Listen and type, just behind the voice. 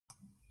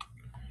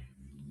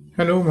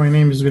Hello, my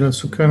name is Bilal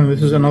Sukkar, and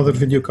this is another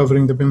video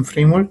covering the BIM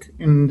framework.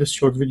 In this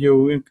short video,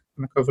 we're going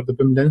to cover the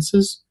BIM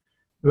lenses.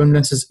 The BIM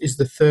lenses is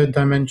the third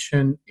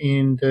dimension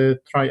in the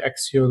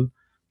triaxial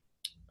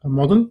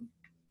model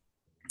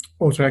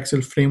or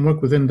triaxial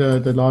framework within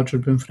the larger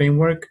BIM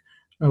framework.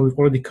 We've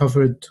already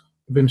covered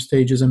BIM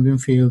stages and BIM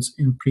fields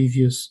in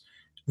previous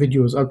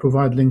videos. I'll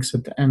provide links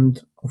at the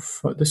end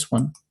of this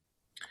one.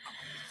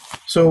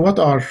 So what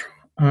are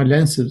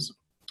lenses?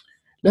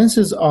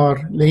 Lenses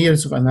are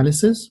layers of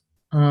analysis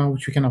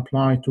which we can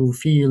apply to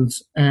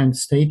fields and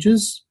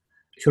stages.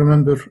 If you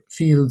remember,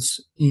 fields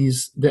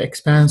is the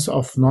expanse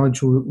of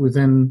knowledge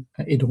within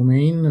a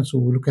domain. So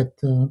we look at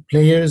the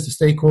players,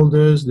 the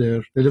stakeholders,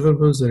 their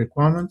deliverables, their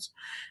requirements,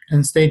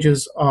 and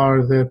stages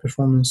are the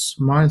performance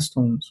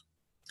milestones.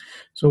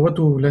 So what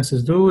do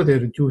lenses do? They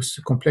reduce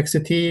the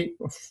complexity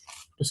of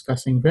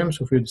discussing BIM.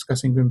 So if you're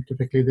discussing BIM,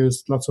 typically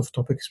there's lots of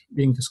topics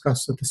being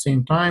discussed at the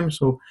same time.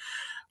 So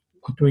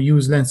what we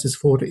use lenses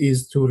for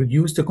is to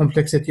reduce the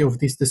complexity of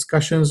these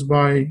discussions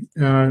by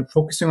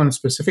focusing on a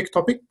specific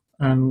topic,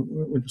 and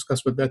we'll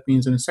discuss what that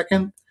means in a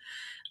second,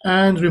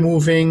 and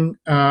removing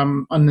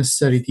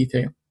unnecessary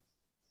detail.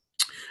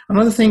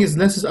 Another thing is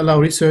lenses allow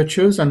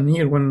researchers, and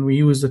here when we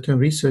use the term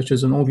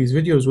researchers in all these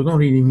videos, we don't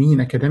really mean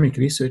academic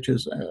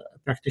researchers.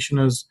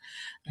 Practitioners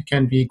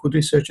can be good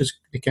researchers,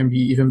 they can be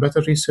even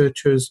better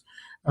researchers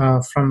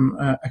from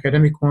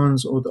academic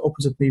ones, or the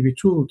opposite may be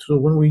true. So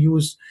when we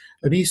use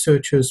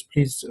researchers,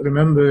 please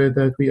remember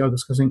that we are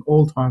discussing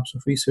all types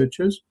of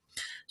researchers.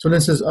 So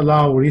lenses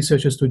allow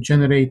researchers to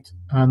generate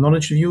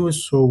knowledge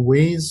views, so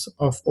ways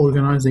of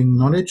organizing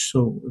knowledge.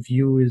 So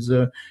view is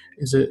a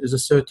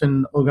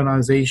certain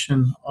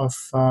organization of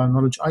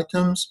knowledge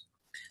items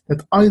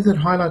that either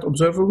highlight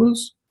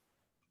observables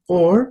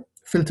or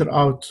filter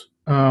out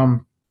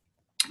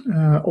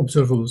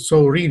observables.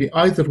 So really,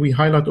 either we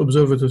highlight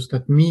observables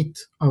that meet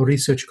our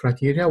research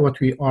criteria, what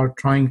we are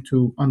trying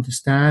to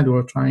understand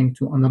or trying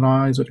to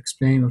analyze or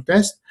explain or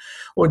test,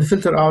 or they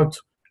filter out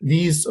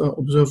these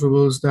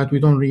observables that we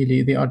don't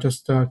really, they are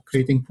just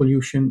creating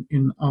pollution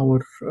in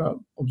our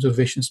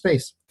observation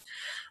space.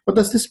 What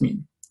does this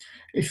mean?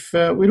 If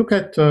we look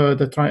at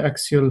the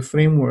triaxial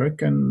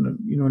framework, and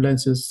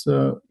lenses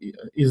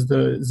is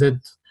the Z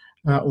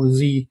or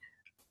Z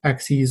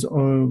axes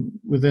or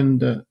within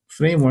the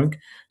framework.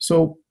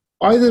 So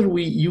either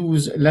we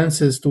use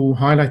lenses to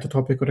highlight a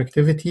topic or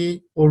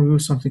activity, or we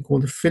use something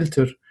called a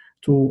filter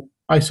to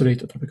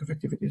isolate a topic of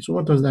activity. So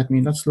what does that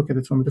mean? Let's look at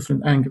it from a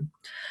different angle.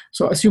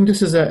 So assume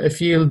this is a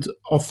field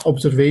of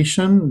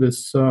observation,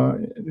 this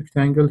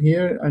rectangle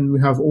here, and we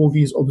have all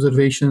these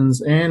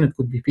observations, and it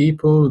could be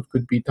people, it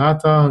could be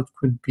data, it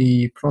could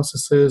be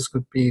processes, it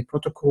could be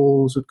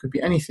protocols, it could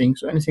be anything.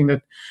 So anything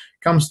that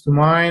comes to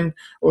mind,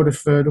 or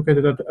if look at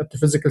it at the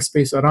physical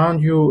space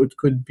around you, it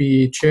could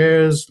be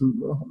chairs,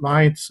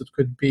 lights, it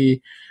could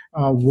be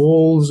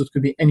walls, it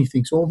could be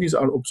anything. So all these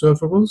are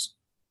observables.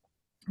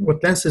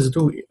 What lenses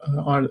do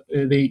are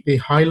they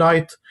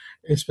highlight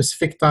a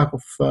specific type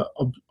of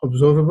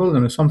observable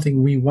and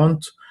something we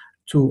want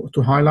to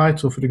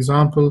highlight. So for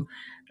example,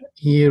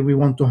 here we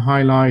want to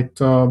highlight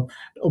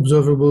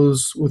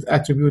observables with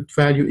attribute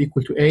value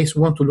equal to A. So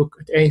we want to look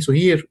at A. So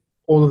here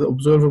all of the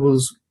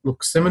observables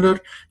look similar.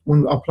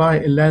 When we apply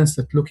a lens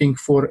that's looking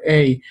for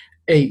A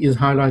is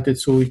highlighted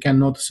so we can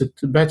notice it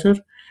better.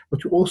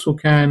 But we also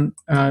can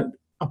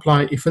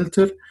apply a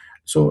filter.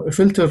 So a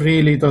filter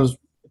really does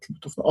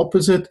the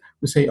opposite.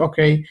 We say,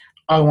 okay,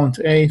 I want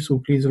A, so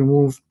please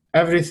remove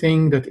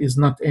everything that is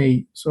not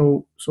A.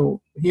 So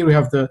here we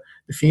have the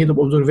field of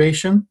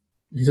observation.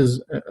 This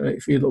is a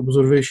field of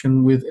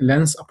observation with a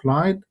lens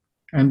applied,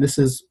 and this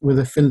is with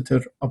a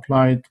filter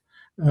applied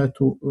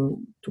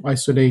to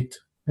isolate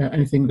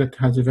anything that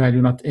has a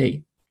value not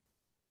A.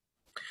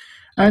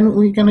 And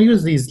we can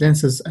use these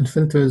lenses and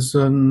filters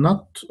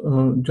not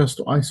just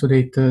to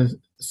isolate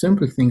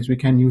simple things. We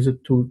can use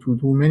it to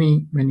do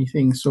many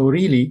things. So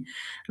really,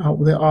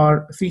 there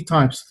are three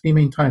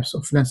main types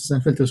of lenses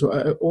and filters.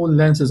 So all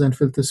lenses and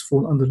filters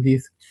fall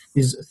underneath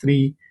these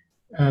three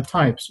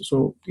types.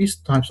 So these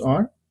types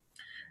are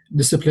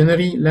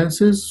disciplinary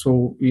lenses.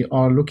 So we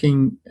are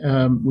looking,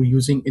 we're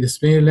using a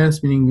disciplinary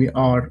lens, meaning we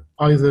are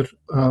either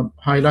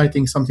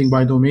highlighting something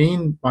by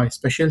domain, by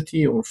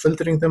specialty, or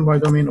filtering them by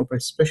domain or by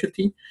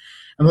specialty.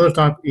 Another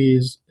type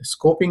is a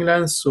scoping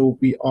lens. So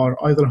we are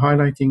either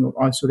highlighting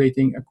or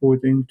isolating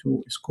according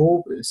to a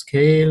scope, a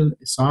scale,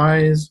 a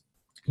size,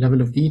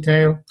 level of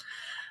detail.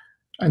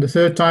 And the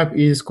third type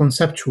is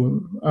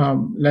conceptual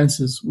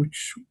lenses,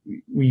 which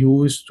we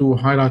use to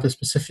highlight a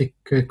specific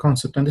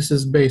concept. And this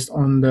is based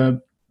on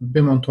the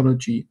BIM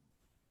ontology,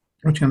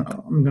 which I'm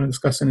going to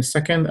discuss in a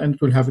second, and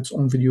it will have its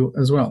own video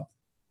as well.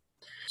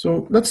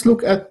 So let's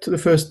look at the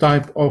first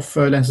type of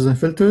lenses and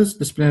filters,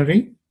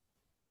 disciplinary.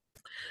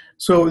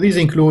 So these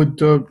include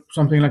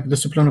something like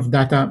discipline of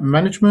data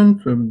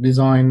management,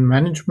 design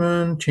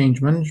management,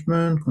 change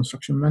management,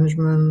 construction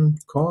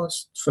management,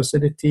 cost,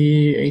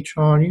 facility,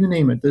 HR, you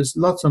name it. There's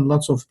lots and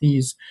lots of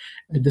these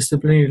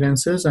disciplinary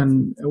lenses,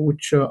 and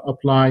which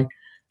apply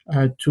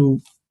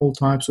to all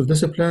types of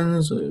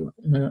disciplines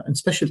and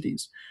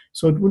specialties.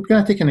 So we're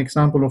going to take an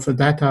example of a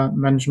data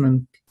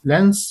management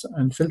lens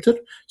and filter.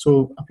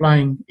 So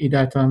applying a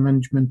data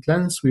management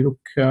lens, we look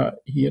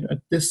here at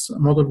this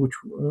model, which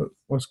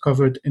was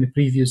covered in a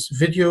previous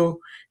video.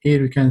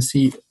 Here we can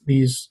see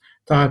these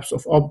types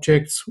of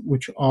objects,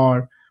 which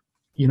are,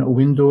 a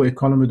window, a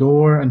column, a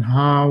door, and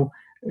how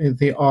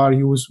they are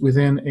used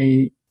within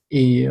a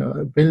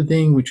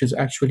building, which is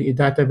actually a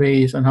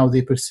database, and how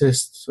they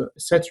persist,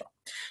 etc.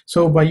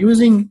 So by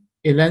using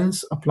a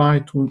lens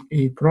applied to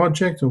a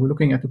project, so we're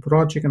looking at the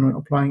project and we're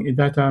applying a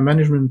data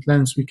management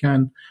lens, we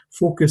can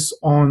focus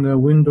on the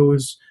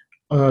windows,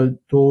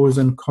 doors,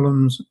 and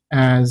columns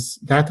as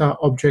data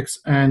objects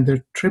and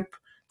their trip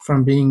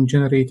from being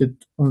generated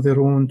on their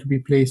own to be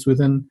placed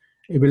within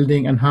a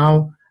building, and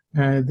how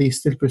they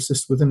still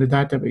persist within the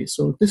database.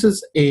 So this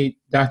is a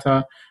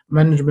data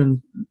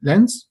management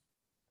lens.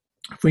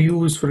 If we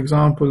use, for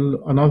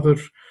example, another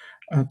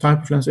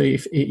type of lens,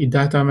 a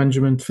data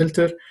management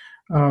filter,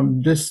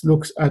 this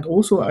looks at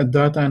also at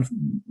data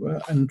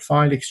and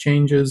file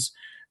exchanges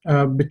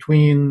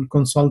between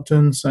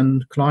consultants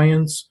and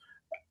clients.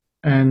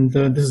 And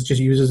this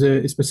just uses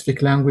a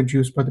specific language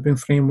used by the BIM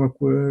framework,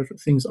 where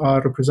things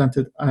are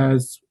represented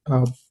as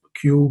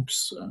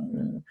cubes.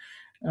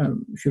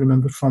 If you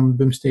remember from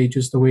BIM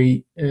stages, the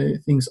way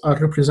things are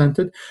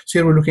represented. So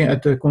here we're looking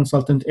at the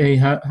consultant A,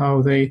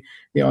 how they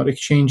are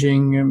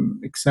exchanging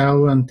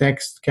Excel and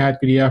text, CAD,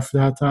 PDF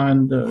data,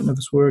 and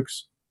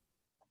Navisworks,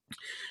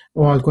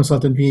 while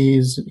consultant B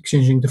is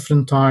exchanging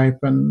different type,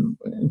 and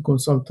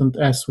consultant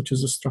S, which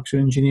is a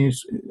structural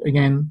engineers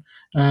again,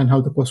 and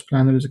how the cost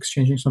planner is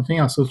exchanging something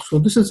else. So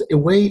this is a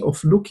way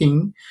of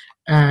looking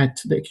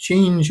at the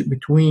exchange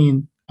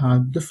between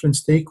different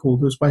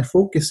stakeholders by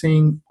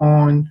focusing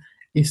on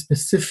a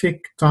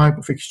specific type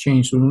of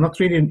exchange. So we're not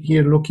really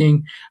here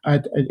looking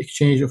at an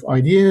exchange of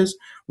ideas.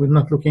 We're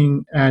not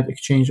looking at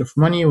exchange of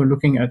money. We're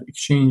looking at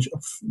exchange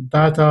of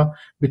data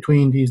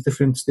between these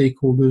different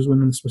stakeholders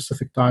within a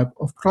specific type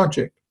of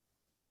project.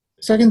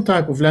 The second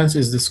type of lens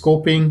is the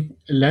scoping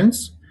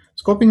lens.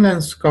 Scoping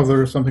lens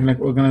covers something like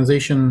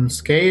organization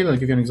scale. I'll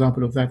give you an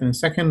example of that in a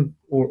second,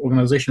 or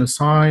organizational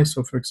size.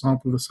 So for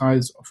example, the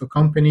size of a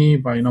company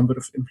by number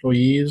of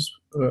employees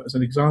as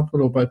an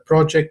example, or by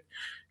project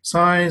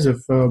size,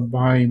 if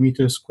by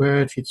meters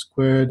squared, feet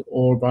squared,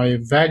 or by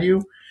value.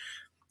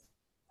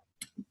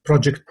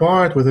 Project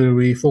part, whether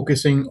we're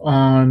focusing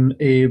on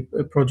a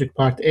project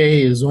part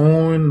A, a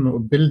zone, or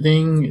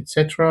building,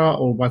 etc.,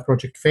 or by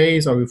project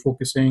phase, are we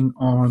focusing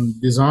on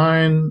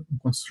design,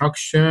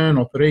 construction,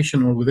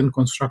 operation, or within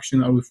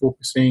construction, are we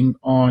focusing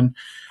on,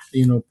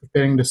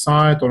 preparing the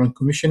site, or on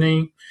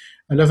commissioning?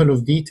 A level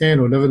of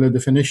detail, or level of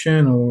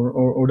definition,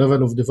 or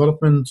level of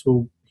development.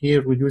 So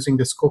here we're using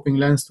the scoping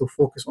lens to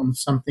focus on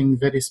something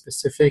very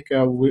specific.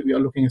 We are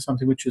looking at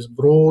something which is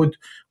broad.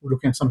 We're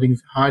looking at something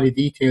highly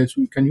detailed. So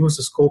we can use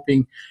the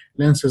scoping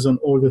lenses in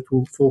order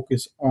to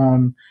focus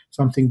on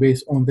something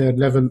based on their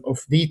level of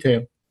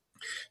detail.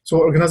 So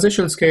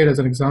organizational scale is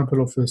an example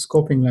of the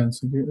scoping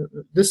lens.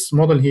 This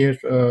model here,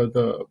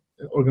 the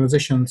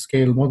organizational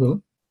scale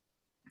model,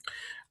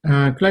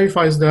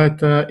 clarifies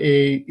that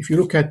if you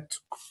look at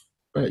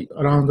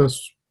around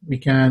us, we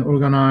can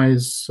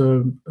organize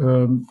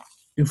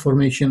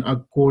information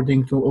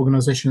according to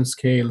organizational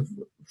scale,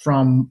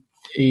 from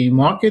a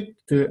market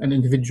to an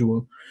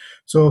individual.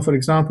 So for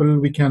example,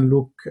 we can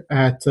look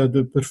at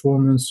the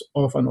performance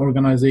of an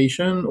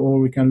organization, or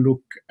we can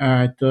look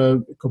at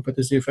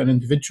competency of an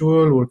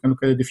individual, or we can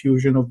look at the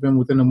diffusion of them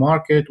within a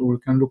market, or we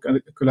can look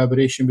at the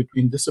collaboration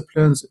between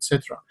disciplines,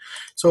 etc.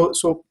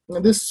 So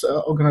this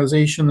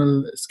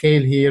organizational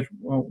scale here,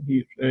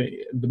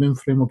 the BIM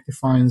framework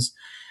defines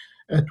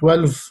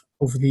 12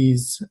 of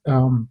these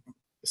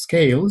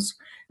scales.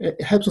 It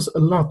helps us a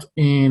lot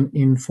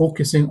in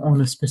focusing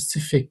on a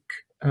specific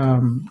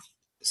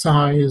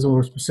size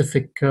or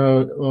specific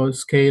or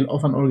scale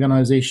of an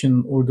organization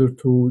in order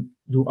to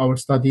do our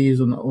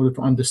studies, in order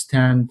to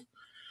understand.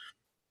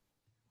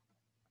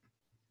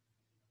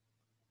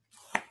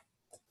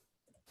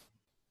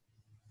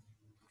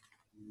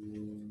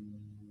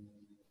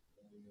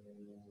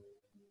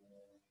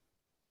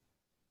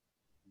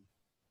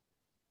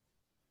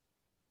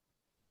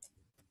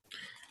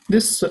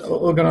 This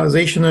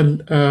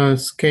organizational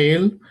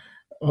scale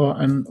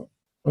and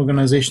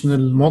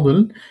organizational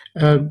model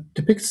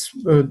depicts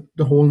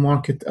the whole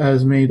market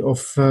as made of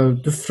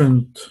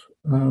different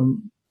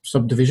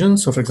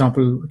subdivisions. So for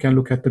example, we can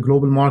look at the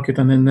global market,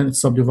 and then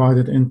it's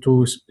subdivided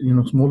into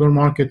smaller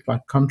market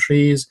like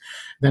countries.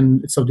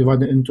 Then it's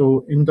subdivided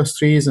into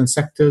industries and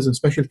sectors and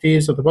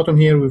specialties. At the bottom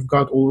here, we've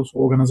got also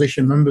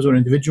organization members or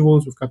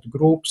individuals. We've got the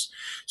groups.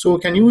 So we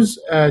can use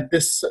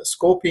this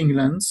scoping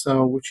lens,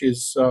 which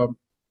is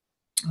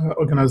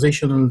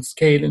organizational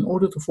scale, in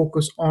order to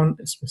focus on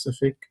a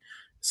specific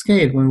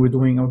scale when we're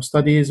doing our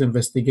studies,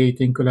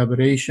 investigating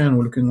collaboration,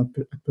 we're looking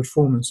at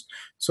performance.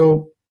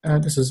 So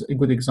this is a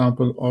good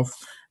example of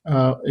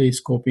a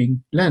scoping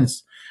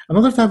lens.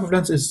 Another type of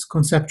lens is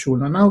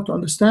conceptual. And now to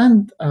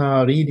understand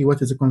really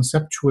what is a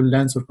conceptual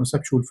lens or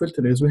conceptual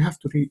filter is, we have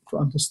to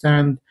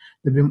understand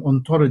the BIM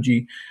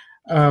ontology.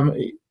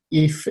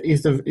 If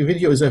the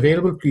video is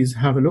available, please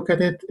have a look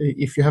at it.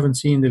 If you haven't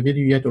seen the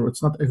video yet or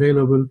it's not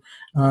available,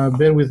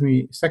 bear with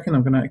me a second.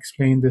 I'm going to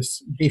explain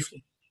this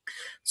briefly.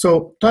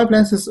 So type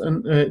lenses,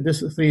 and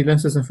this 3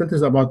 lenses and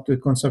filters about the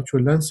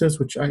conceptual lenses,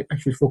 which I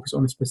actually focus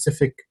on a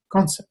specific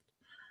concept.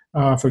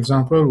 For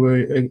example,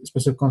 where a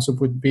specific concept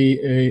would be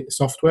a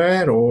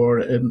software or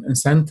an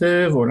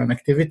incentive or an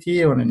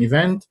activity or an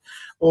event,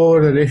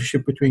 or the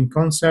relationship between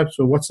concepts,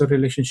 or what's the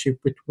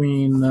relationship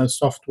between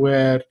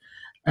software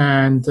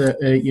and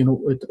a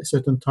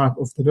certain type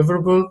of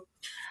deliverable,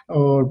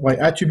 or by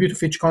attribute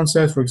of each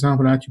concept. For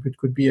example, an attribute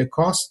could be a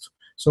cost.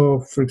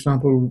 So, for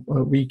example,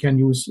 we can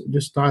use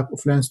this type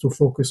of lens to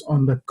focus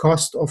on the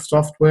cost of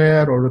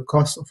software or the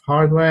cost of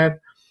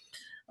hardware.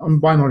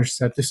 By knowledge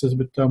set, this is a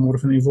bit more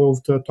of an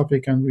evolved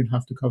topic, and we'll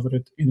have to cover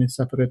it in a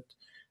separate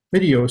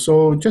video.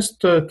 So just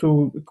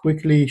to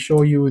quickly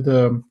show you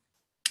the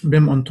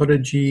BIM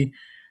ontology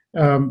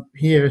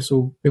here.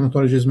 So BIM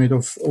ontology is made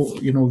of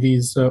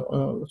these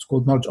what's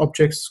called knowledge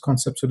objects,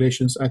 concepts,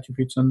 relations,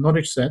 attributes, and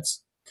knowledge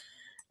sets.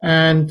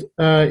 And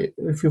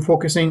if you're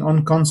focusing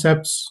on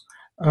concepts,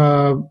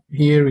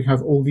 here we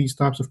have all these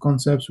types of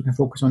concepts. We can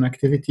focus on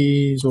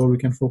activities, or we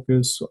can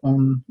focus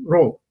on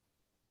role.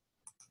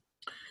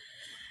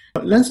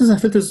 Lenses and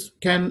filters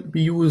can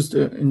be used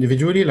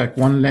individually, like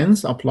one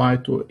lens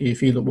applied to a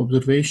field of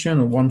observation,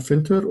 or one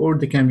filter, or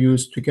they can be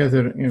used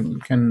together and you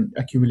can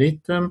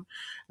accumulate them.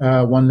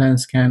 One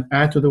lens can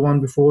add to the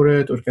one before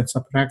it, or can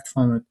subtract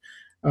from it.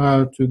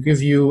 To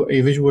give you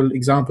a visual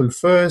example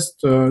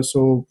first,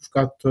 so we've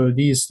got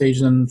these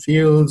stages and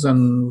fields,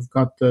 and we've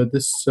got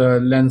this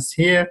lens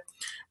here.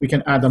 We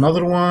can add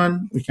another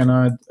one, we can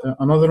add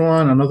another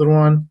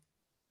one,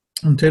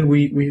 until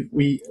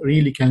we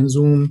really can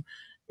zoom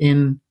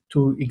in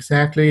to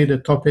exactly the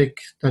topic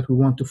that we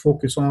want to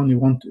focus on, we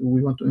want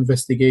to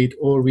investigate,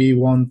 or we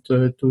want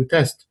to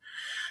test.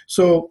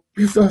 So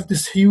we have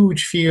this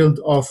huge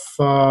field of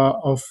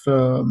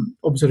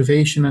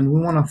observation, and we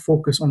want to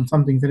focus on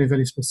something very,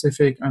 very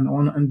specific. And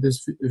on in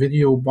this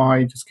video,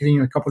 by just giving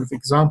you a couple of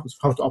examples of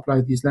how to apply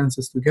these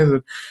lenses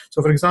together.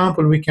 So, for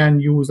example, we can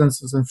use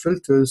lenses and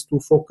filters to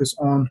focus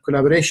on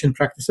collaboration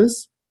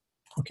practices,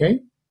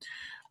 okay,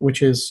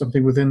 which is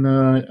something within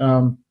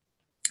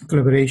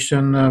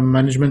collaboration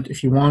management,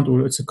 if you want,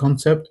 or it's a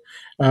concept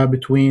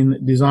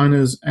between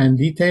designers and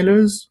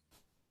detailers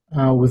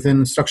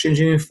within structural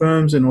engineering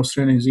firms in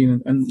Australia and New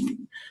Zealand.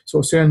 And so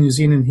Australia and New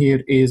Zealand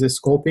here is a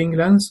scoping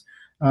lens.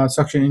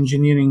 Structural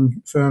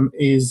engineering firm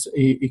is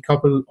a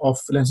couple of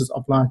lenses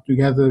applied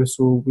together.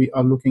 So we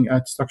are looking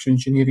at structural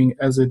engineering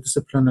as a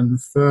discipline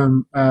and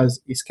firm as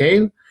a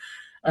scale.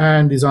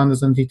 And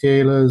designers and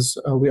detailers,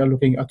 we are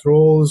looking at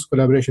roles,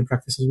 collaboration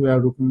practices, we are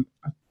looking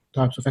at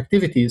types of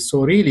activities.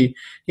 So really,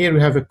 here we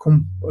have a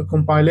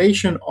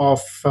compilation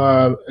of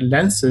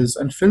lenses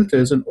and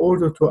filters in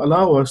order to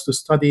allow us to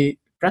study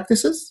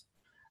practices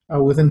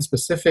within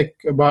specific,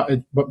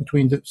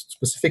 between the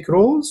specific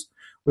roles,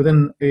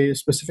 within a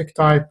specific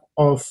type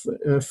of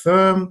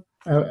firm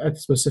at a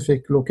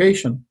specific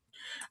location.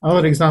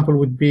 Another example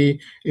would be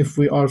if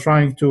we are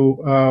trying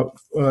to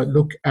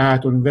look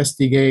at or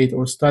investigate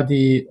or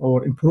study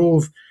or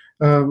improve.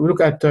 We look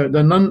at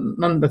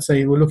let's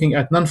say we're looking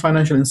at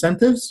non-financial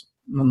incentives,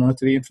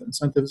 non-monetary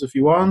incentives, if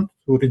you want,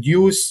 to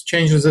reduce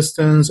change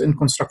resistance in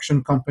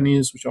construction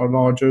companies which are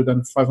larger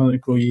than 500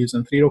 employees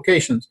and 3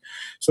 locations.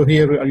 So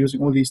here we are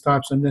using all these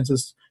types of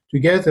lenses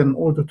together in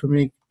order to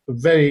make a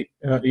very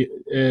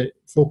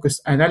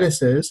focused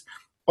analysis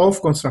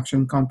of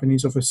construction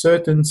companies of a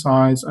certain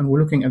size, and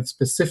we're looking at a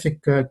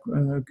specific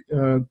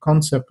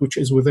concept which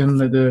is within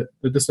the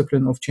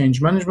discipline of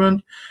change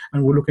management,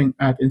 and we're looking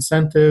at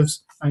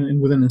incentives,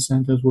 and within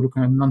incentives we're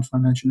looking at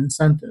non-financial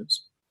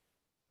incentives.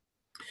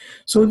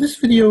 So this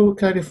video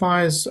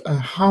clarifies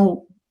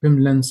how BIM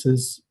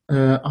lenses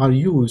are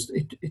used.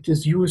 It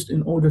is used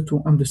in order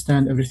to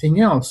understand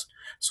everything else.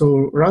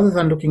 So rather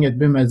than looking at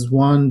BIM as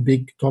one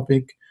big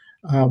topic,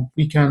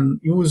 we can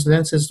use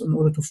lenses in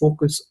order to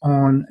focus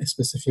on a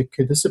specific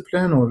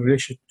discipline or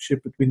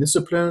relationship between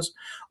disciplines,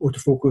 or to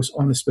focus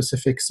on a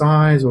specific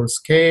size or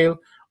scale,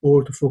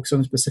 or to focus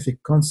on a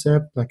specific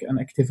concept like an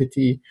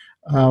activity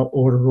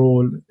or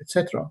role,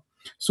 etc.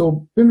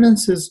 So BIM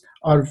lenses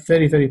are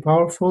very, very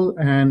powerful,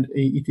 and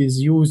it is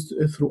used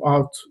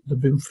throughout the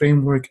BIM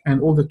framework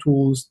and all the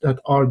tools that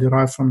are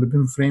derived from the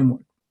BIM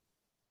framework.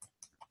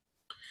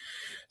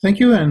 Thank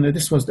you, and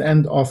this was the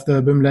end of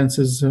the BIM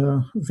Lenses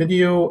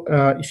video.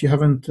 If you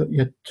haven't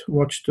yet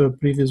watched the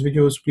previous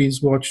videos,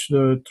 please watch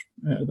the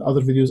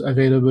other videos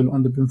available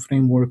on the BIM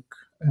Framework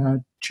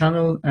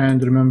channel,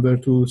 and remember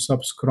to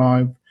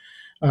subscribe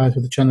to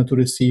the channel to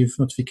receive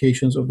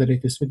notifications of the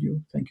latest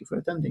video. Thank you for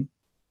attending.